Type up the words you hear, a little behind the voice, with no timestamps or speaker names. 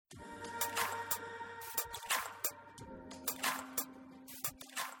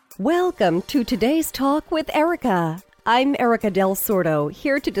Welcome to today's talk with Erika. I'm Erika Del Sordo,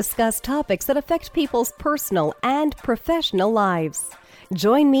 here to discuss topics that affect people's personal and professional lives.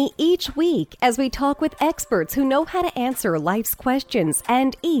 Join me each week as we talk with experts who know how to answer life's questions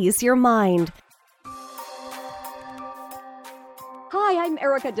and ease your mind. Hi, I'm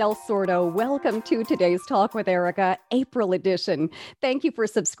Erika Del Sordo. Welcome to today's Talk with Erika, April edition. Thank you for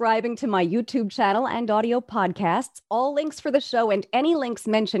subscribing to my YouTube channel and audio podcasts. All links for the show and any links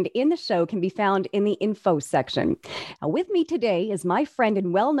mentioned in the show can be found in the info section. Now, with me today is my friend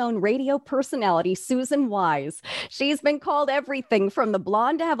and well-known radio personality, Susan Wise. She's been called everything from the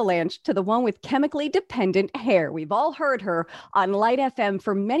blonde avalanche to the one with chemically dependent hair. We've all heard her on Light FM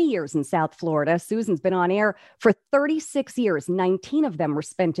for many years in South Florida. Susan's been on air for 36 years, 19 of them were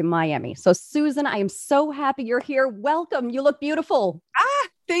spent in Miami. So, Susan, I am so happy you're here. Welcome. You look beautiful.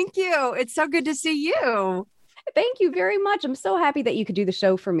 Thank you. It's so good to see you. Thank you very much. I'm so happy that you could do the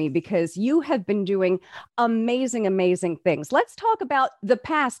show for me because you have been doing amazing, amazing things. Let's talk about the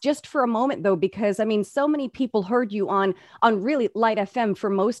past just for a moment, though, because, I mean, so many people heard you on really Light FM for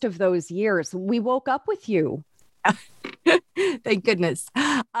most of those years. We woke up with you. Thank goodness.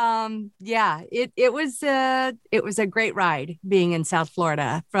 It was a great ride being in South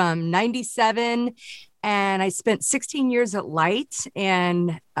Florida from 97. And I spent 16 years at Light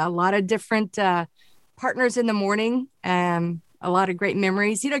and a lot of different partners in the morning. A lot of great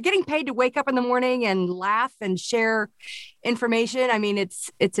memories, getting paid to wake up in the morning and laugh and share information. I mean,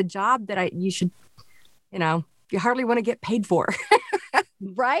 it's a job that you should, you hardly want to get paid for.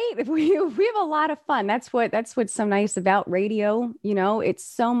 Right. We have a lot of fun. That's what's so nice about radio. It's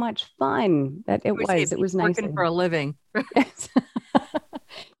so much fun that it was nice. Working for a living.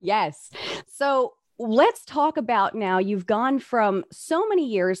 Yes. So let's talk about now. You've gone from so many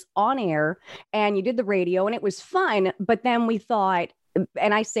years on air and you did the radio and it was fun. But then we thought,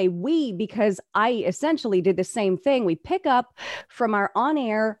 and I say we, because I essentially did the same thing. We pick up from our on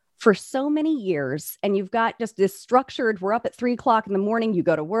air for so many years, and you've got just this structured, we're up at 3:00 in the morning, you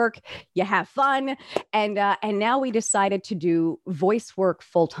go to work, you have fun. And now we decided to do voice work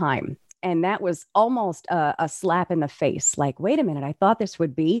full time. And that was almost a slap in the face. Like, wait a minute, I thought this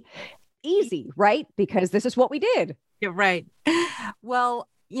would be easy, right? Because this is what we did. You're right. Well,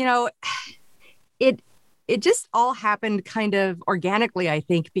 it just all happened kind of organically, I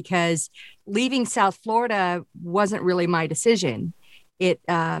think, because leaving South Florida wasn't really my decision. It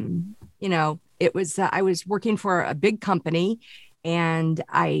was, I was working for a big company and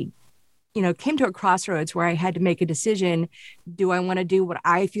I, came to a crossroads where I had to make a decision. Do I want to do what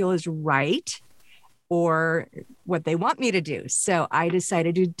I feel is right or what they want me to do? So I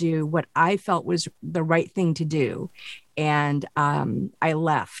decided to do what I felt was the right thing to do. And I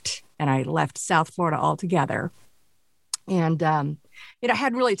left South Florida altogether. And, I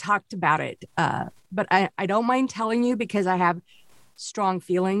hadn't really talked about it, but I don't mind telling you because I have strong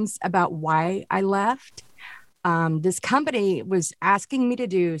feelings about why I left. This company was asking me to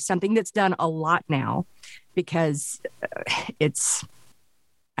do something that's done a lot now because it's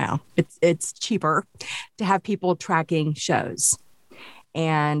cheaper to have people tracking shows.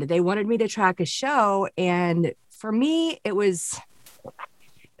 And they wanted me to track a show. And for me, it was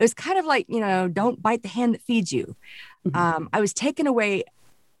kind of like, don't bite the hand that feeds you. Mm-hmm.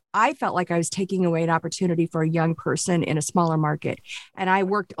 I felt like I was taking away an opportunity for a young person in a smaller market. And I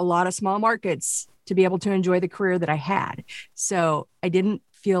worked a lot of small markets to be able to enjoy the career that I had. So I didn't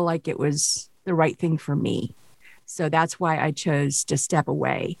feel like it was the right thing for me. So that's why I chose to step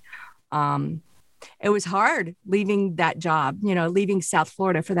away. It was hard leaving that job, leaving South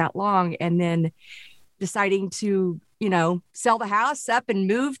Florida for that long and then deciding to sell the house up and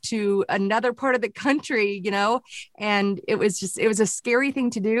move to another part of the country, and it was a scary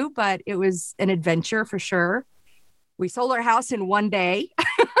thing to do, but it was an adventure for sure. We sold our house in one day.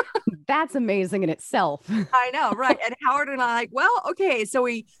 That's amazing in itself. I know, right? And Howard and I, okay, so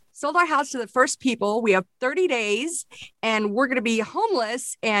we sold our house to the first people. We have 30 days and we're going to be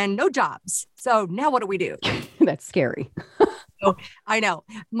homeless and no jobs. So now what do we do? That's scary. So, I know.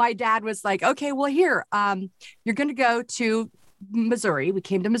 My dad was like, okay, well, here, you're going to go to Missouri. We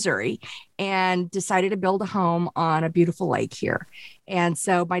came to Missouri and decided to build a home on a beautiful lake here. And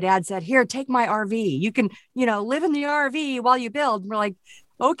so my dad said, here, take my RV. You can, live in the RV while you build. And we're like,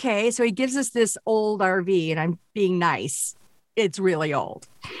 okay. So he gives us this old RV and I'm being nice. It's really old.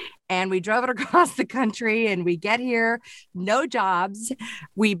 And we drove it across the country and we get here, no jobs.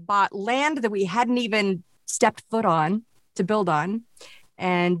 We bought land that we hadn't even stepped foot on to build on.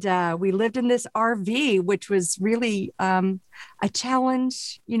 And we lived in this RV, which was really a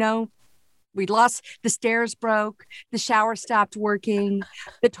challenge, We lost, the stairs broke, the shower stopped working,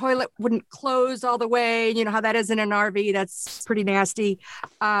 the toilet wouldn't close all the way. You know how that is in an RV. That's pretty nasty.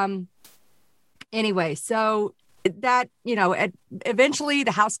 Anyway, so that, eventually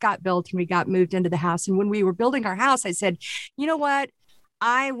the house got built and we got moved into the house. And when we were building our house, I said, you know what?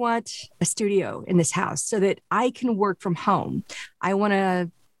 I want a studio in this house so that I can work from home. I want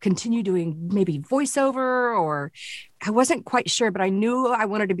to continue doing maybe voiceover, or I wasn't quite sure, but I knew I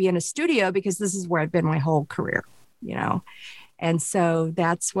wanted to be in a studio because this is where I've been my whole career, And so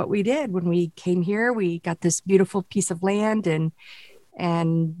that's what we did. When we came here, we got this beautiful piece of land,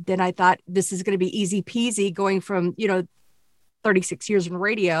 and then I thought this is going to be easy peasy going from, 36 years in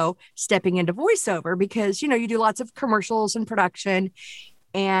radio, stepping into voiceover because, you do lots of commercials and production.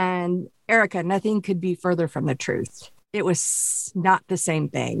 And Erika, nothing could be further from the truth. It was not the same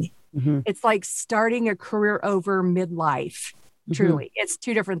thing. Mm-hmm. It's like starting a career over midlife. Truly, mm-hmm. It's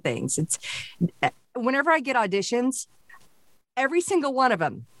two different things. It's whenever I get auditions, every single one of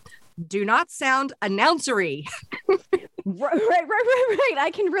them do not sound announcery. Right.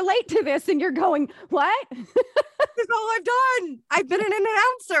 I can relate to this. And you're going, what? That's all I've done. I've been an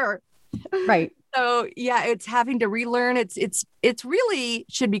announcer. Right. So yeah, it's having to relearn. It's really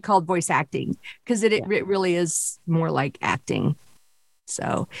should be called voice acting because it really is more like acting.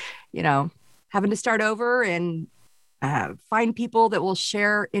 So, having to start over and find people that will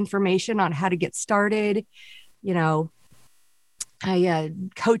share information on how to get started.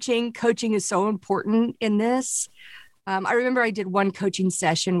 Coaching is so important in this. I remember I did one coaching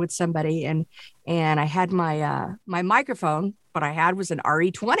session with somebody and I had my microphone. What I had was an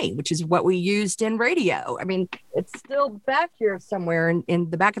RE20, which is what we used in radio. I mean, it's still back here somewhere in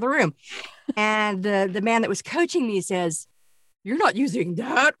the back of the room. And the man that was coaching me says, "You're not using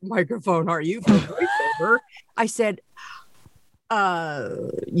that microphone, are you, for voiceover?" I said,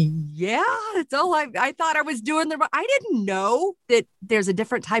 yeah, that's all I thought I was doing. I didn't know that there's a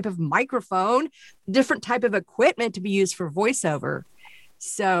different type of microphone, different type of equipment to be used for voiceover.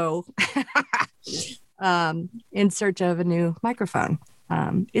 So in search of a new microphone.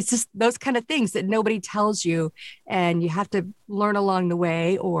 It's just those kind of things that nobody tells you, and you have to learn along the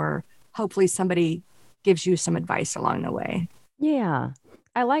way, or hopefully somebody gives you some advice along the way. Yeah.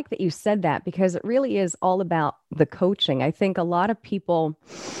 I like that you said that because it really is all about the coaching. I think a lot of people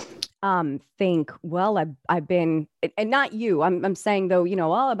think, well, I've been, and not you, I'm saying though,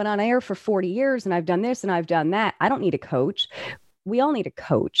 I've been on air for 40 years and I've done this and I've done that. I don't need a coach. We all need a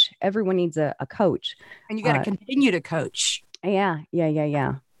coach. Everyone needs a coach. And you got to continue to coach. Yeah.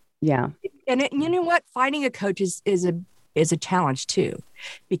 And you know what? Finding a coach is a challenge too,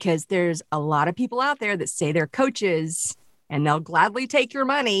 because there's a lot of people out there that say they're coaches and they'll gladly take your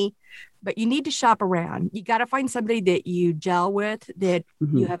money, but you need to shop around. You got to find somebody that you gel with, that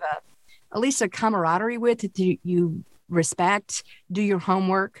mm-hmm. you have at least a camaraderie with, that you respect, do your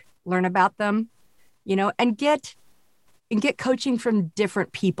homework, learn about them, and get coaching from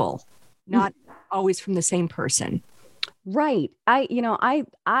different people, not always from the same person. Right. I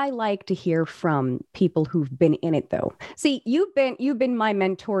like to hear from people who've been in it though. See, you've been my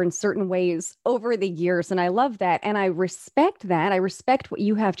mentor in certain ways over the years, and I love that. And I respect that. I respect what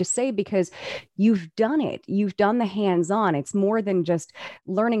you have to say because you've done it. You've done the hands-on. It's more than just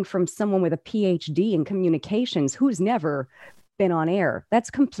learning from someone with a PhD in communications who's never been on air.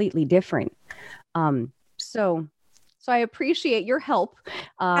 That's completely different. So I appreciate your help,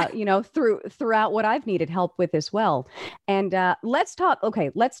 throughout what I've needed help with as well. And let's talk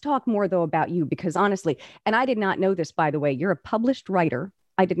more though about you, because honestly, and I did not know this, by the way, you're a published writer.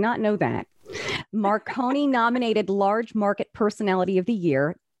 I did not know that. Marconi nominated Large Market Personality of the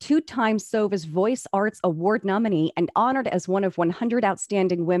Year, 2-time SOVA's Voice Arts Award nominee, and honored as one of 100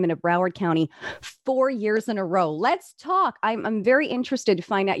 outstanding women of Broward County 4 years in a row. Let's talk. I'm very interested to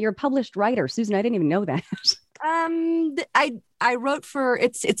find out. You're a published writer. Susan, I didn't even know that. I wrote for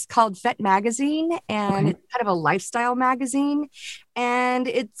it's called Vet Magazine, and it's kind of a lifestyle magazine, and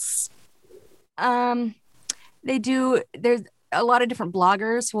it's there's a lot of different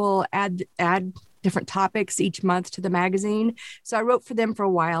bloggers will add different topics each month to the magazine. So I wrote for them for a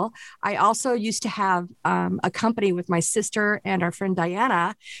while. I also used to have a company with my sister and our friend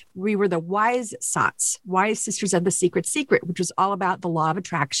Diana. We were the Wise Sots, Wise Sisters of the Secret, which was all about the law of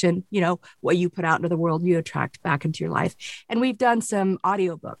attraction. What you put out into the world, you attract back into your life. And we've done some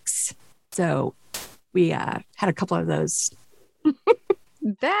audiobooks. So we had a couple of those.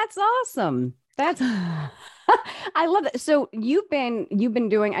 That's awesome. I love it. So you've been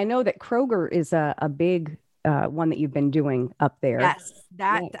doing, I know that Kroger is a big one that you've been doing up there. Yes,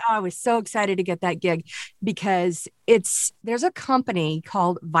 that I was so excited to get that gig because there's a company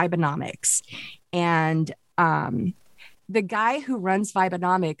called Vibenomics, and the guy who runs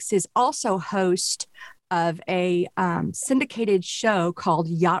Vibenomics is also host of a syndicated show called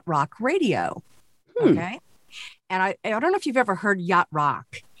Yacht Rock Radio. Okay, and I don't know if you've ever heard Yacht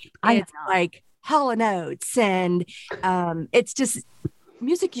Rock. It's like Hall & Oates, and it's just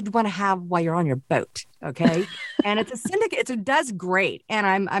music you'd want to have while you're on your boat. Okay. And it's a syndicate. It does great. And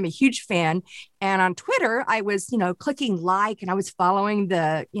I'm a huge fan. And on Twitter, I was, clicking like, and I was following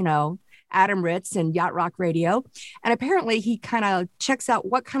the, Adam Ritz and Yacht Rock Radio. And apparently he kind of checks out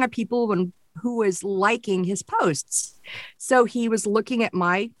what kind of people and who is liking his posts. So he was looking at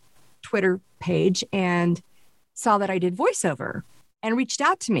my Twitter page and saw that I did voiceover and reached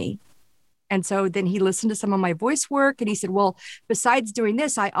out to me. And so then he listened to some of my voice work and he said, well, besides doing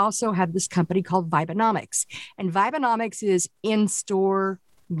this, I also have this company called Vibenomics. And Vibenomics is in-store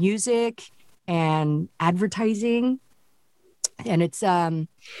music and advertising. And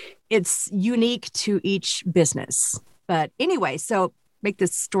it's unique to each business. But anyway, so make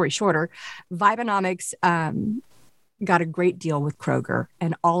this story shorter, Vibenomics got a great deal with Kroger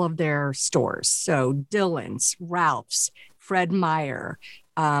and all of their stores. So Dillon's, Ralph's, Fred Meyer,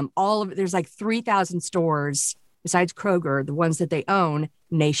 there's like 3,000 stores besides Kroger, the ones that they own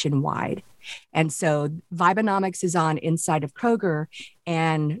nationwide. And so Vibenomics is on inside of Kroger,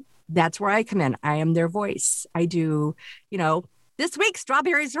 and that's where I come in. I am their voice. I do, this week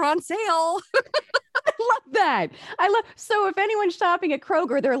strawberries are on sale. I love that. So if anyone's shopping at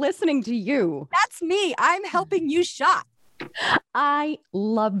Kroger, they're listening to you. That's me. I'm helping you shop. I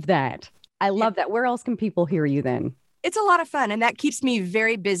love that. I love that. Where else can people hear you then? It's a lot of fun, and that keeps me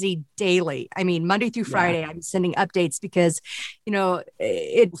very busy daily. I mean, Monday through Friday, I'm sending updates because,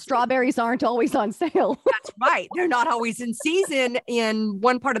 strawberries aren't always on sale. That's right. They're not always in season in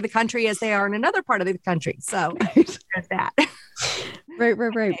one part of the country as they are in another part of the country. So there's that. Right.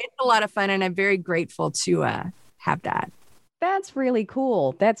 It's a lot of fun, and I'm very grateful to have that. That's really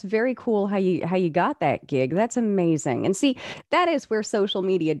cool. That's very cool how you got that gig. That's amazing. And see, that is where social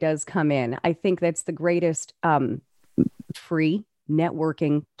media does come in. I think that's the greatest free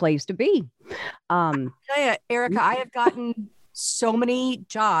networking place to be. I'll tell you, Erika, I have gotten so many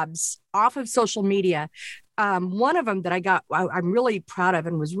jobs off of social media. One of them that I'm really proud of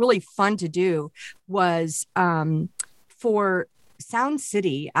and was really fun to do was for Sound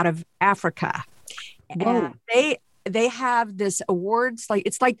City out of Africa. Whoa. And they have this awards,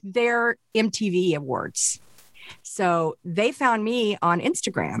 it's like their MTV awards. So they found me on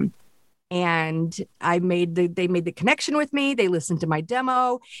Instagram. And they made the connection with me. They listened to my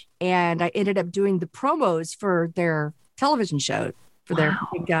demo, and I ended up doing the promos for their television show, for their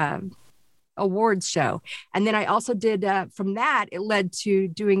big awards show. And then I also did, from that, it led to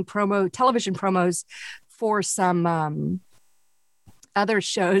doing television promos for some other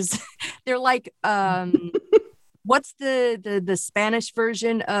shows. They're like, what's the Spanish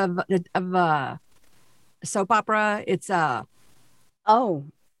version of a soap opera? It's a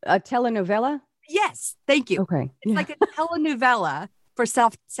telenovela? Yes, thank you. Okay. It's like a telenovela for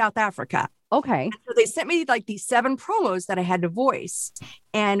South Africa. Okay. And so they sent me like these 7 promos that I had to voice.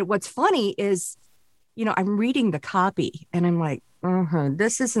 And what's funny is, I'm reading the copy and I'm like,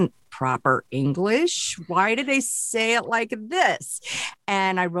 this isn't proper English. Why did they say it like this?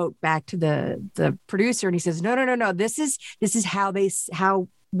 And I wrote back to the producer and he says, no. This is how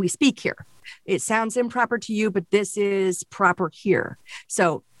we speak here. It sounds improper to you, but this is proper here.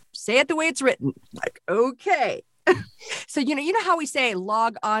 So say it the way it's written. Like, okay. So, you know how we say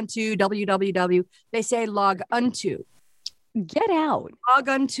log onto www, they say log unto. Get out. Log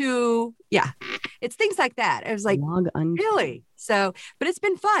unto. Yeah. It's things like that. I was like, log unto. Really? So, but it's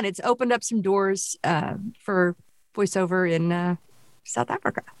been fun. It's opened up some doors for voiceover in South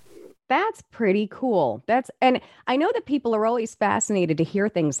Africa. That's pretty cool. And I know that people are always fascinated to hear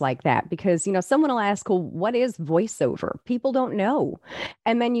things like that because, someone will ask, well, what is voiceover? People don't know.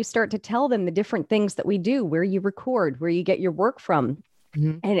 And then you start to tell them the different things that we do, where you record, where you get your work from.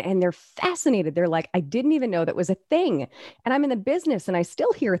 Mm-hmm. And they're fascinated. They're like, I didn't even know that was a thing. And I'm in the business and I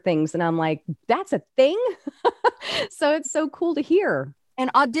still hear things. And I'm like, that's a thing. So it's so cool to hear. And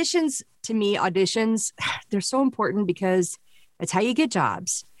auditions, they're so important because it's how you get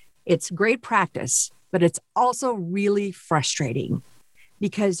jobs. It's great practice, but it's also really frustrating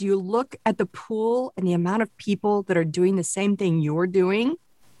because you look at the pool and the amount of people that are doing the same thing you're doing.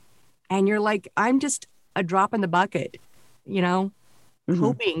 And you're like, I'm just a drop in the bucket,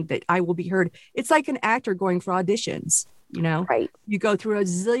 hoping that I will be heard. It's like an actor going for auditions, Right. You go through a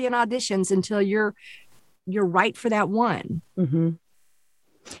zillion auditions until you're you're right for that one. Mm-hmm.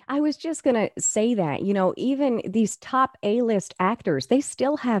 I was just going to say that, even these top A-list actors, they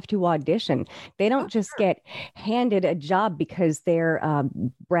still have to audition. They Oh, don't just get handed a job because they're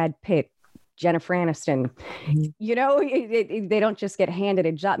Brad Pitt, Jennifer Aniston. Mhm. They don't just get handed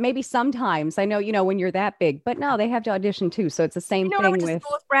a job. Maybe sometimes, I know, when you're that big, but no, they have to audition too. So it's the You same know, I thing went to with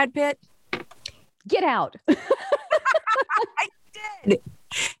school with Brad Pitt. Get Out. I did.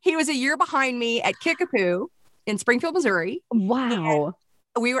 He was a year behind me at Kickapoo in Springfield, Missouri. Wow.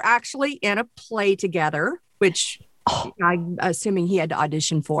 We were actually in a play together, which I'm assuming he had to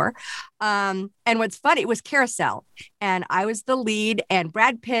audition for. And what's funny, it was Carousel, and I was the lead, and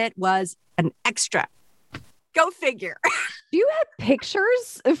Brad Pitt was an extra. Go figure. Do you have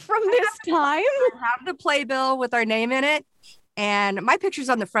pictures from this time? I have the playbill with our name in it, and my picture's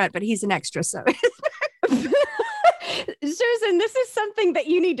on the front, but he's an extra. So Susan, this is something that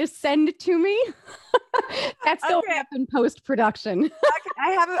you need to send to me. That's going Okay. up in post-production. I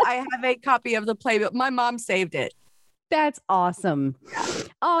have a copy of the playbill. My mom saved it. That's awesome.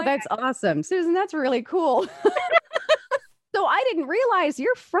 Oh, that's awesome. Susan, that's really cool. So I didn't realize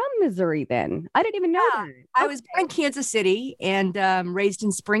you're from Missouri then. I didn't even know that. I was born in Kansas City and raised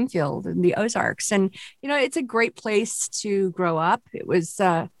in Springfield in the Ozarks. And, it's a great place to grow up. It was,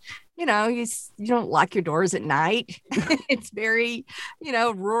 you don't lock your doors at night. It's very,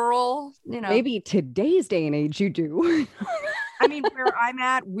 rural, Maybe today's day and age you do. I mean, where I'm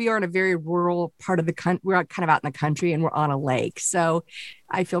at, we are in a very rural part of the country. We're kind of out in the country and we're on a lake. So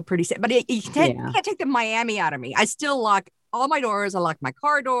I feel pretty safe. But you can't take the Miami out of me. I still lock all my doors. I lock my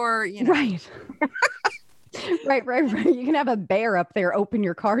car door, Right. Right. You can have a bear up there open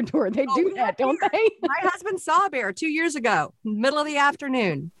your car door. They do that, don't they? My husband saw a bear 2 years ago, middle of the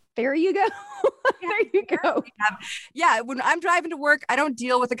afternoon. There you go. There you go. Yeah, when I'm driving to work, I don't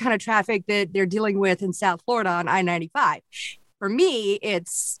deal with the kind of traffic that they're dealing with in South Florida on I-95. For me,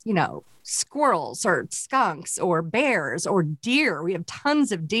 it's, squirrels or skunks or bears or deer. We have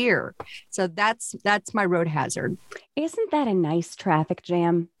tons of deer. So that's my road hazard. Isn't that a nice traffic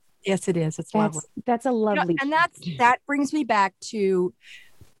jam? Yes, it is. It's lovely. That's a lovely. And that brings me back to,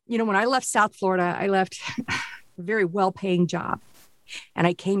 when I left South Florida, I left a very well-paying job. And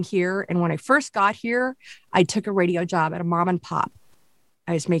I came here. And when I first got here, I took a radio job at a mom and pop.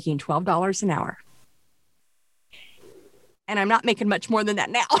 I was making $12 an hour. And I'm not making much more than that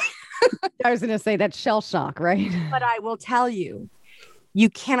now. I was going to say that's shell shock, right? But I will tell you, you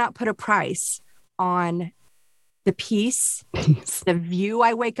cannot put a price on the peace, the view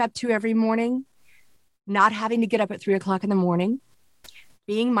I wake up to every morning, not having to get up at 3:00 in the morning,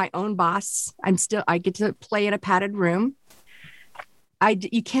 being my own boss. I get to play in a padded room.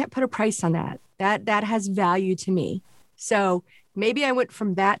 You can't put a price on that. That has value to me. So maybe I went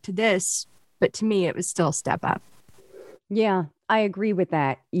from that to this, but to me, it was still a step up. Yeah, I agree with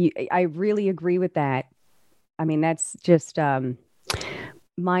that. I really agree with that. I mean, that's just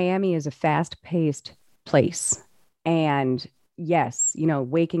Miami is a fast-paced place. And yes,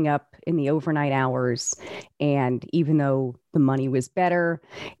 waking up in the overnight hours, and even though the money was better,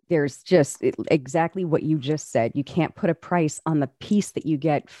 there's just exactly what you just said. You can't put a price on the peace that you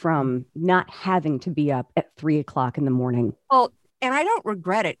get from not having to be up at 3:00 in the morning. Well, and I don't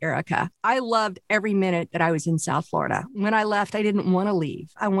regret it, Erika. I loved every minute that I was in South Florida. When I left, I didn't want to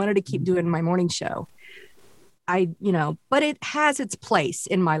leave. I wanted to keep doing my morning show. But it has its place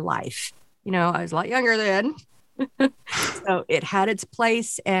in my life. I was a lot younger then. So it had its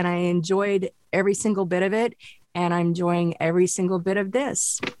place and I enjoyed every single bit of it. And I'm enjoying every single bit of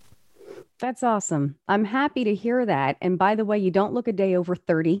this. That's awesome. I'm happy to hear that. And by the way, you don't look a day over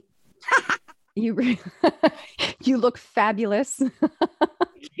 30. You look fabulous.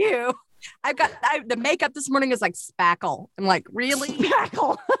 Thank you. The makeup this morning is like spackle. I'm like, really?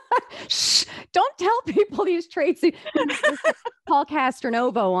 Spackle. Shh, don't tell people these traits. Paul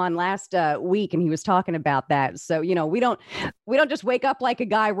Castronovo on last week, and he was talking about that. So, we don't just wake up like a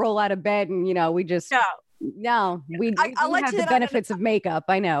guy, roll out of bed, and we just we have the benefits of makeup.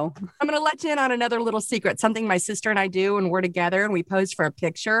 I know. I'm going to let you in on another little secret, something my sister and I do when we're together and we pose for a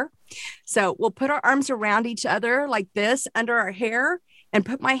picture. So we'll put our arms around each other like this under our hair and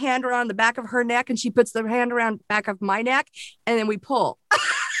put my hand around the back of her neck, and she puts the hand around the back of my neck, and then we pull.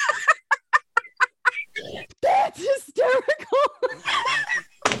 That's hysterical.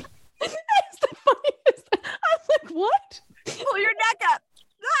 That's the funniest. I'm like, what? Pull your neck up.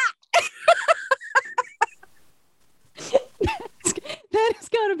 That has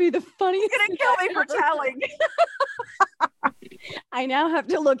got to be the funniest. You're going to kill me for telling. I now have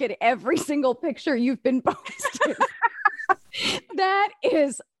to look at every single picture you've been posting. That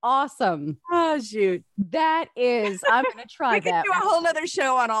is awesome. Oh, shoot. That is, I'm going to try We that. can do a whole nother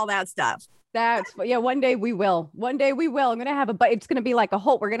show on all that stuff. Yeah, one day we will. One day we will. I'm going to have but it's going to be like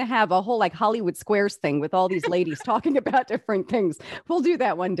we're going to have a whole like Hollywood Squares thing with all these ladies talking about different things. We'll do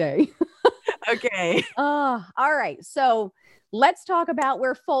that one day. Okay. All right. So let's talk about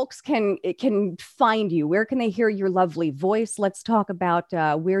where folks can find you. Where can they hear your lovely voice? Let's talk about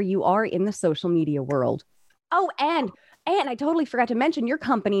where you are in the social media world. Oh, and I totally forgot to mention your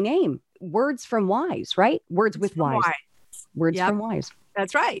company name, Words from Wise, right? Words with Wise. Words from Wise.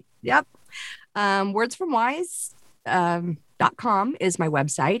 That's right. Yep. wordsfromwise.com is my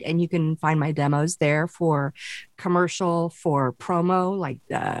website, and you can find my demos there for commercial, for promo, like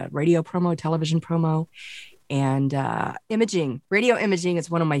radio promo, television promo, and imaging. Radio imaging is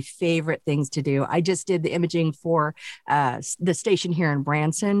one of my favorite things to do. I just did the imaging for the station here in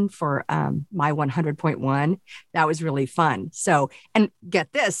Branson for my 100.1. That was really fun. So, and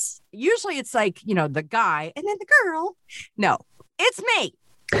get this, usually it's like, the guy and then the girl. No, it's me.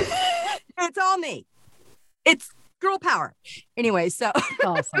 It's all me. It's girl power. Anyway, so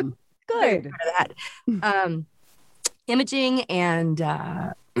awesome. Good. That. Imaging and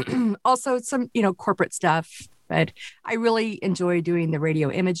also some, corporate stuff. But I really enjoy doing the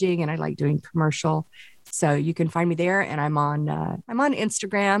radio imaging, and I like doing commercial. So you can find me there, and I'm on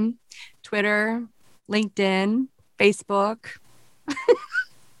Instagram, Twitter, LinkedIn, Facebook.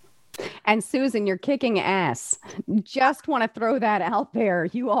 And Susan, you're kicking ass. Just want to throw that out there.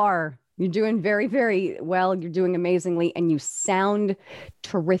 You're doing very, very well. You're doing amazingly, and you sound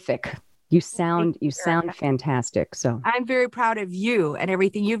terrific. You sound fantastic. So I'm very proud of you and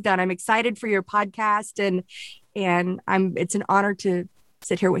everything you've done. I'm excited for your podcast, and it's an honor to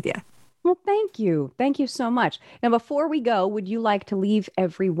sit here with you. Well, thank you. Thank you so much. Now, before we go, would you like to leave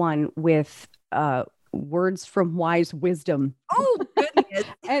everyone with words from wise wisdom? Oh, goodness.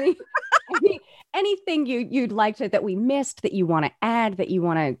 Anything you'd like to, that we missed, that you want to add, that you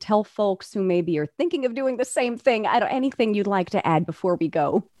want to tell folks who maybe are thinking of doing the same thing? Anything you'd like to add before we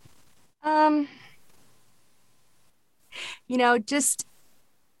go? Just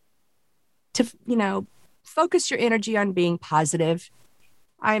to, focus your energy on being positive.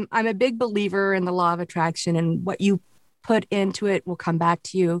 I'm a big believer in the law of attraction, and what you put into it will come back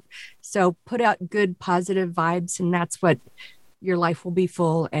to you. So put out good, positive vibes, and that's what your life will be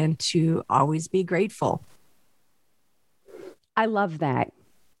full, and to always be grateful. I love that.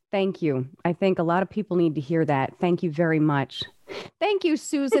 Thank you. I think a lot of people need to hear that. Thank you very much. Thank you,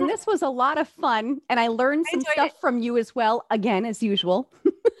 Susan. This was a lot of fun, and I learned some stuff from you as well, again, as usual.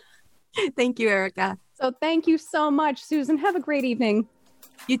 Thank you, Erika. So thank you so much, Susan. Have a great evening.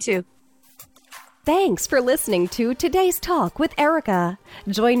 You too. Thanks for listening to today's Talk with Erika.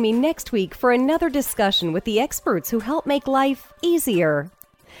 Join me next week for another discussion with the experts who help make life easier.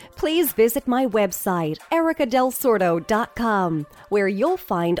 Please visit my website, erikadelsordo.com, where you'll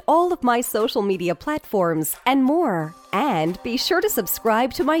find all of my social media platforms and more. And be sure to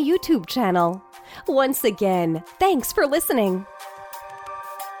subscribe to my YouTube channel. Once again, thanks for listening.